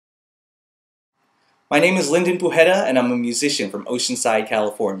My name is Lyndon Pugeda, and I'm a musician from Oceanside,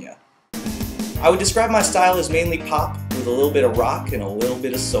 California. I would describe my style as mainly pop, with a little bit of rock and a little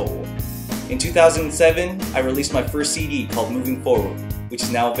bit of soul. In 2007, I released my first CD called Moving Forward, which is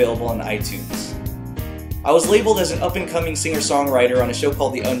now available on iTunes. I was labeled as an up-and-coming singer-songwriter on a show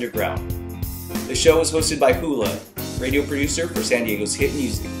called The Underground. The show was hosted by Hula, radio producer for San Diego's Hit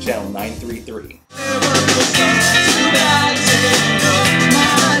Music, Channel 933.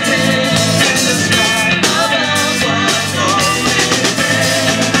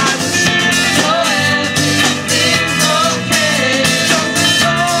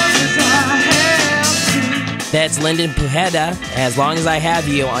 That's Lyndon Pugeda, As Long As I Have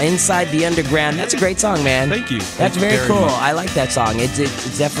You, Inside the Underground. That's a great song, man. Thank you. That's very cool. Much. I like that song. It's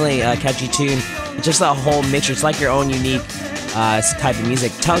definitely a catchy tune. It's just a whole mixture. It's like your own unique type of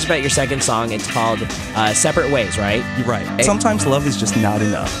music. Tell us about your second song. It's called Separate Ways, right? You're right. Sometimes love is just not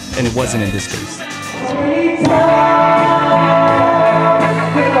enough, and it wasn't in this case.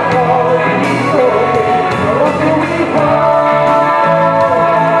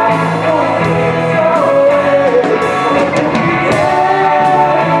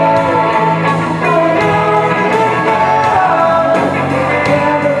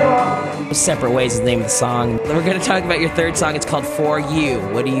 Separate Ways is the name of the song. We're going to talk about your third song. It's called For You.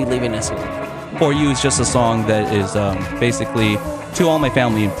 What are you leaving us with? For You is just a song that is basically to all my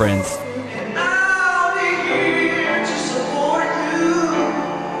family and friends. I'll be here to support you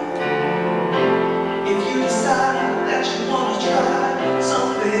if you decide that you want to try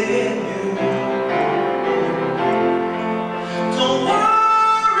something new. Don't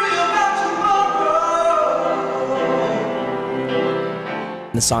worry about tomorrow.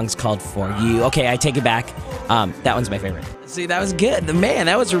 The song's called For You. Okay, I take it back. That one's my favorite. See, that was good. Man,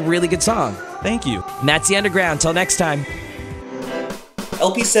 that was a really good song. Thank you. And that's The Underground. Till next time.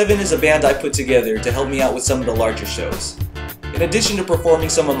 LP7 is a band I put together to help me out with some of the larger shows. In addition to performing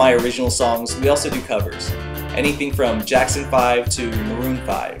some of my original songs, we also do covers. Anything from Jackson 5 to Maroon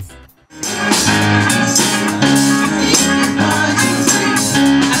 5.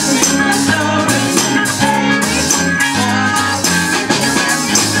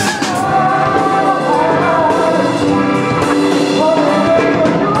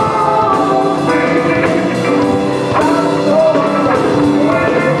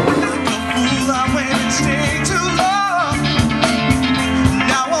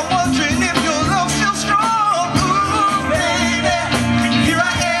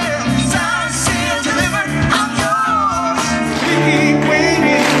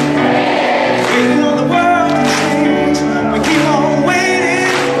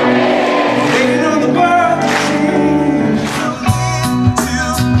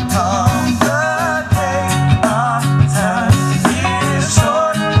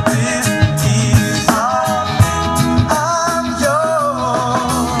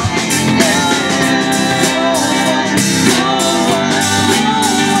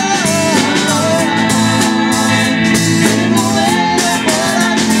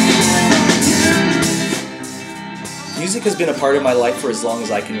 Music has been a part of my life for as long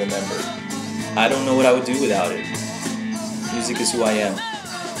as I can remember. I don't know what I would do without it. Music is who I am.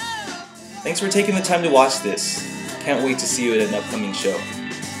 Thanks for taking the time to watch this. Can't wait to see you at an upcoming show.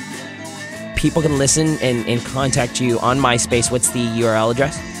 People can listen and contact you on MySpace. What's the URL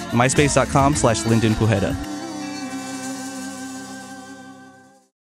address? MySpace.com/Lyndon Pugeda.